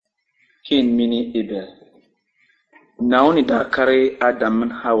Cain mini Abel. Naoni da kare Adam min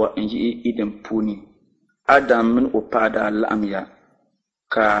Hawa in yi idin puni. Adam min upada la'amya.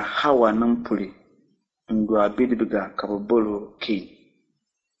 Ka Hawa nan puli. Ndwa bidbiga ka bolo Cain.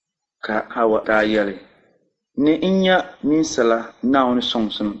 Ka Hawa da yale. Ni inya ninsala naoni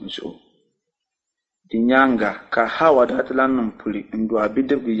songsun zo. Di nyanga ka Hawa da atlan nan puli ndwa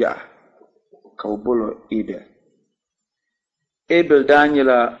bidbiga ka bolo Abel. Abel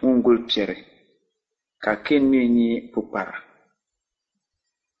Daniela ungul piere. Ka Cain ni pupara.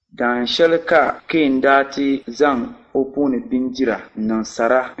 Dan shelka Cain dati zang opuni bindira nan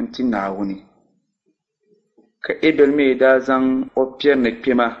sara nti nawuni. Ka Abel me da zang opier ne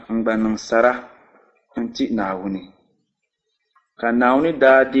pima ngba nan sara nti nawuni. Ka nawuni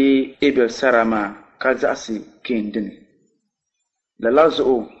da di Abel sarama ka zasi Cain dini.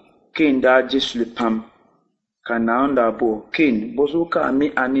 Lalazo Cain da jisuli pam. Ka naunda bo Cain bozu ka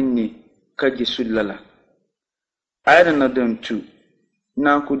mi anini ka jisuli lala. Ayda na dentu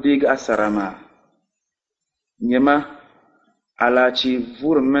na kudiga asarama. Nyema alachi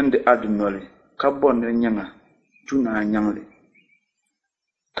vur mende adunole ka bonne nyanga tuna nyangle.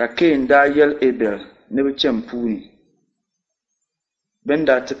 Ka Cain da yel Abel ne bechem puni.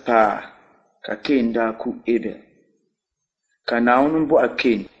 Benda tipa ka Cain da ku Abel. Ka naunun bo a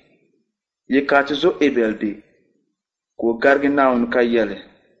Cain. Ye ka tizo Abel be. Ko gargi naun ka yele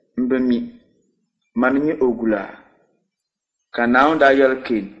mbe mi manni ogula. Ka naun da yel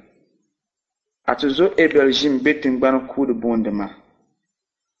Cain. Atuzo Abel jim betin gban kudu bondema.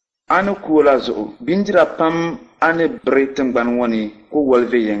 Anu kuola zo bindira pam ane bretin gban woni ko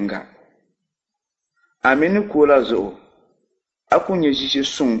wolve yenga. Aminu kuola zo aku nye jiji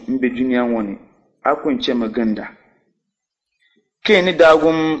sung mbe dunia woni aku nche maganda. Cain ni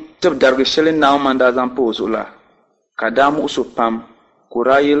dagum tib dargi sheli naun manda zampo zo la. Ka damu uso pam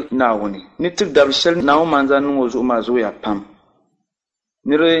kurayil nawuni. Ni tib dargi sheli naun manda nungo zo ma zo ya pam.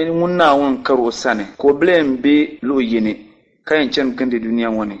 Nire ngun nawun karo sane ko blem be lo yini kayan chen gande duniya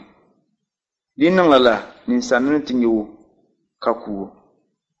woni. Dinnan lala ninsanin tinyo ka kuwo.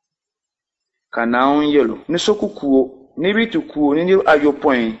 Ka nawun yelo ni soku kuwo ni bitu kuwo ni nil ayo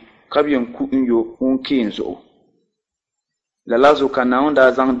point ka biyan ku nyo un Cain zo. Lala zo ka nawun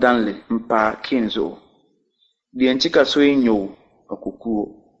da zang danle mpa Cain zo. Diyan chika so nyo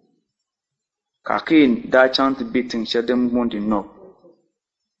akukuwo. Ka Cain da chant bitin shadem gondi no.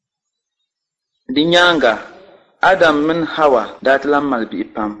 Di nyanga Adam min Hawa datlan malbi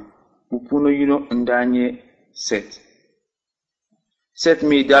pam upuno yuno ndanye Set. Set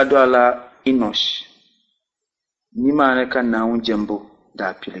mi da dola Enosh. Nimane ka naun jembo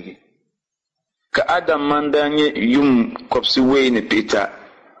da pilege. Ka Adam mandanye yum kopsi wei ne peta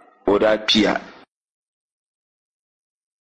oda pia.